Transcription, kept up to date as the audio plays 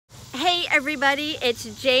Hey everybody, it's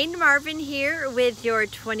Jayne Marvin here with your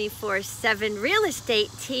 24/7 real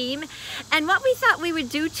estate team. And what we thought we would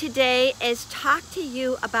do today is talk to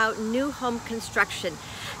you about new home construction.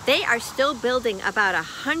 They are still building about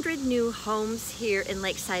 100 new homes here in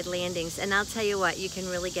Lakeside Landings, and I'll tell you what, you can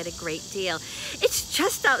really get a great deal. It's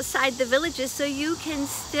just outside the Villages, so you can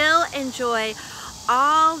still enjoy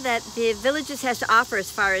all that the Villages has to offer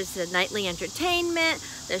as far as the nightly entertainment,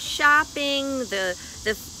 the shopping, the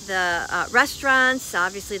restaurants,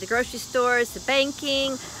 obviously the grocery stores, the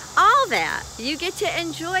banking, all that. You get to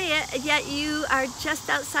enjoy it, yet you are just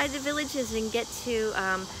outside the Villages and get to,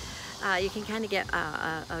 you can kind of get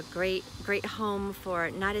a great home for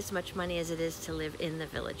not as much money as it is to live in the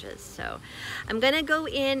Villages. So I'm going to go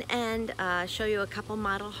in and show you a couple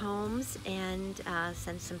model homes and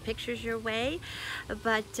send some pictures your way.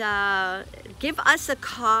 But give us a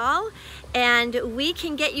call and we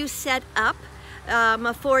can get you set up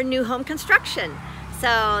for new home construction.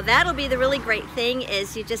 So that'll be the really great thing,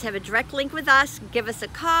 is you just have a direct link with us, give us a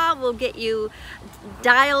call, we'll get you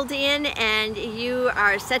dialed in and you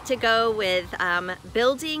are set to go with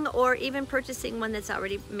building or even purchasing one that's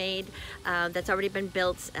already made, that's already been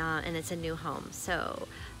built, and it's a new home. So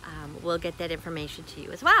we'll get that information to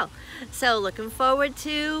you as well. So looking forward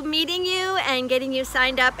to meeting you and getting you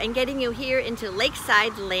signed up and getting you here into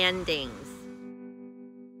Lakeside Landings.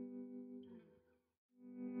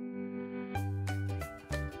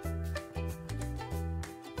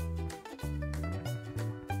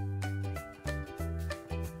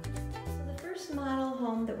 Model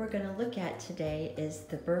home that we're going to look at today is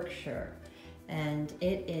the Berkshire, and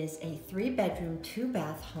it is a 3-bedroom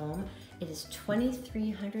 2-bath home. It is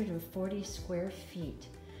 2,340 square feet,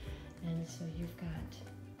 and so you've got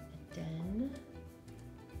a den,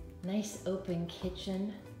 nice open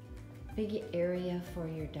kitchen, big area for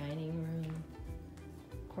your dining room.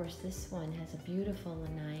 Of course, this one has a beautiful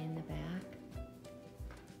lanai in the back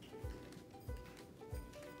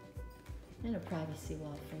and a privacy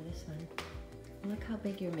wall for this one. Look how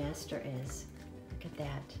big your master is. Look at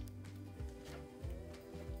that.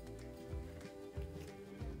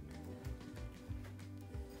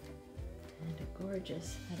 And a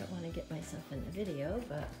gorgeous, I don't want to get myself in the video,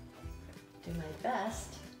 but do my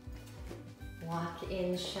best.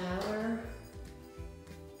 Walk-in shower.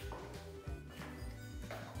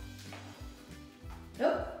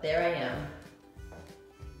 Oh, there I am.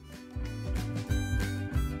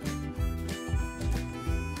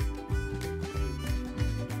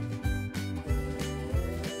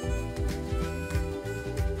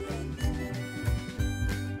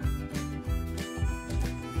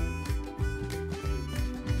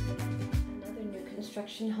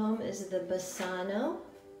 Construction home is the Bassano,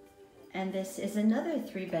 and this is another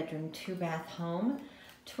 3-bedroom 2-bath home,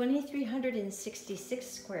 2,366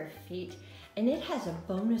 square feet, and it has a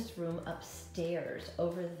bonus room upstairs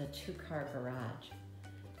over the 2-car garage.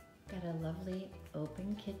 Got a lovely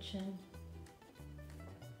open kitchen,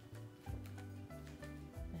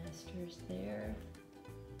 master's there,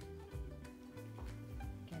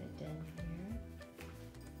 got a den here.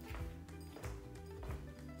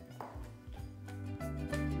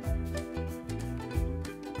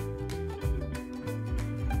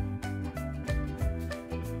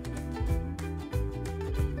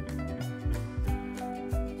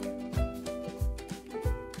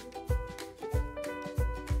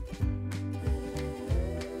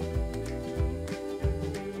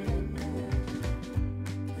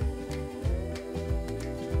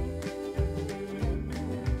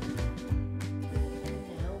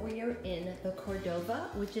 The Cordova,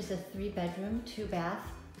 which is a 3-bedroom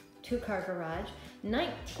 2-bath 2-car garage,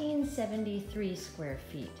 1973 square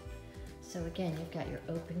feet. So again, you've got your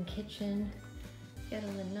open kitchen, you've got a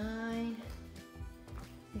lanai,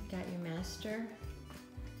 you've got your master,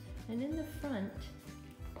 and in the front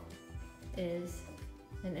is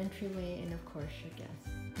an entryway and of course your guests.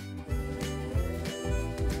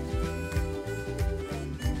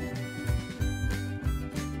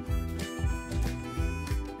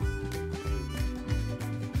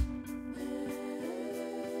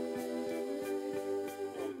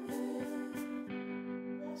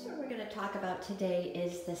 Talk about today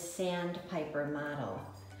is the Sandpiper model,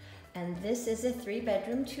 and this is a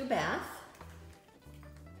 3-bedroom 2-bath.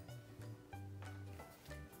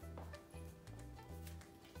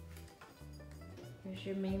 Here's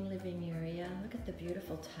your main living area. Look at the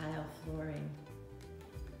beautiful tile flooring.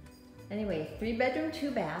 Anyway, 3-bedroom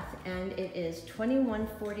 2-bath, and it is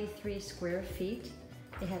 2,143 square feet.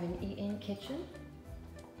 They have an eat-in kitchen,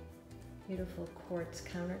 beautiful quartz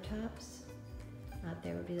countertops. Out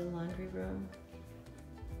there would be the laundry room.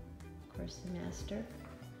 Of course, the master.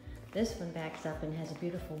 This one backs up and has a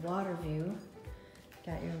beautiful water view.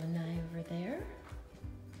 Got your lanai over there.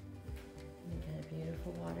 You got a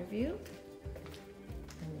beautiful water view.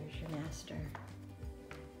 And there's your master.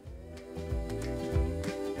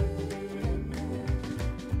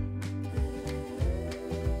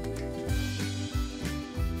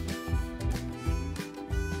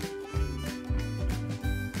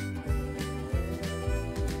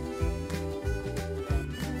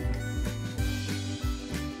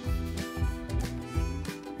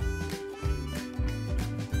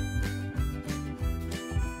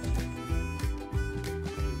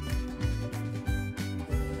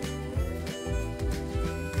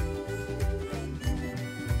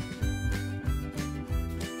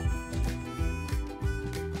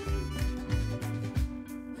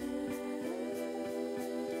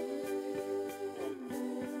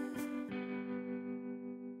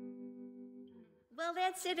 Well,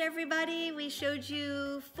 that's it, everybody. We showed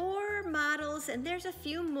you 4 models, and there's a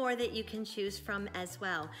few more that you can choose from as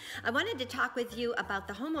well. I wanted to talk with you about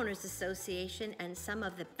the Homeowners Association and some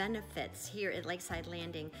of the benefits here at Lakeside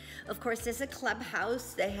Landing. Of course, there's a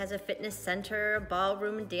clubhouse that has a fitness center, a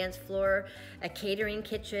ballroom and dance floor, a catering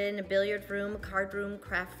kitchen, a billiard room, a card room,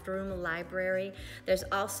 craft room, a library. There's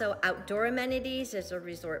also outdoor amenities. There's a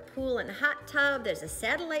resort pool and hot tub. There's a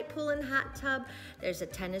satellite pool and hot tub. There's a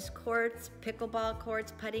tennis courts, pickleball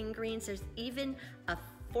courts, putting greens. There's even a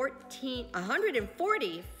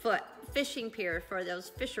 140-foot fishing pier for those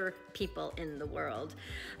fisher people in the world.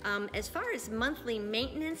 As far as monthly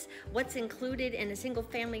maintenance, what's included in a single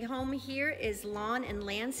family home here is lawn and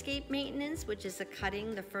landscape maintenance, which is the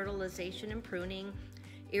cutting, the fertilization and pruning,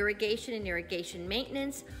 irrigation and irrigation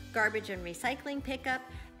maintenance, garbage and recycling pickup,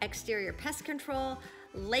 exterior pest control,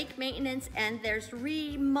 lake maintenance, and there's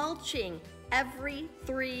remulching every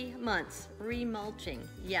 3 months. Remulching,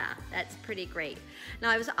 yeah, that's pretty great. Now,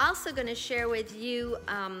 I was also going to share with you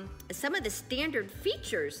some of the standard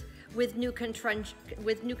features with new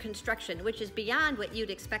construction, which is beyond what you'd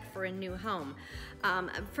expect for a new home.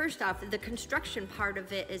 First off, the construction part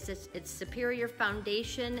of it is it's superior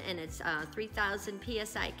foundation, and it's 3,000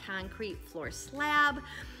 PSI concrete floor slab.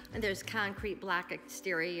 And there's concrete block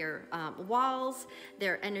exterior walls.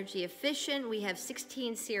 They're energy efficient. We have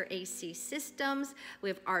 16 SEER AC systems. We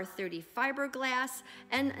have R30 fiberglass.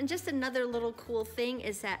 And just another little cool thing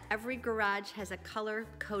is that every garage has a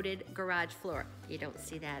color-coded garage floor. You don't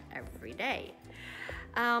see that every day.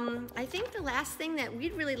 I think the last thing that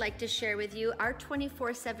we'd really like to share with you, our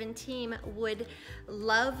 24/7 team would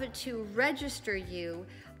love to register you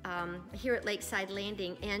here at Lakeside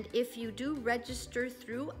Landing. And if you do register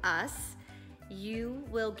through us, you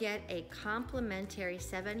will get a complimentary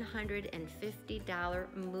 $750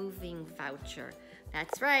 moving voucher.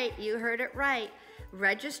 That's right, you heard it right.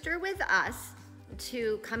 Register with us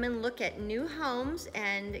to come and look at new homes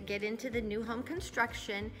and get into the new home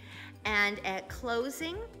construction. And at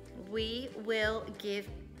closing, we will give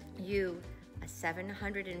you a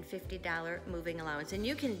 $750 moving allowance. And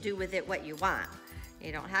you can do with it what you want.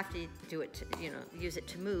 You don't have to do it to, use it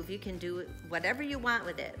to move. You can do whatever you want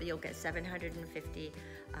with it. You'll get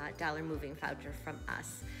 $750 moving voucher from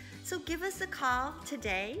us. So give us a call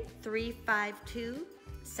today,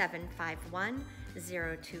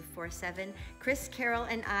 352-751-0247. Chris, Carol,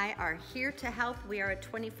 and I are here to help. We are a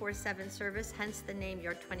 24/7 service, hence the name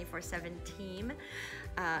Your 24/7 Team.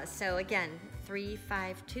 So again,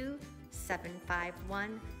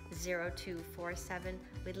 352-751-0247.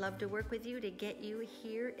 We'd love to work with you to get you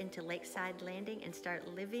here into Lakeside Landing and start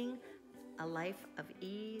living a life of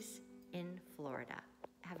ease in Florida.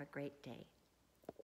 Have a great day.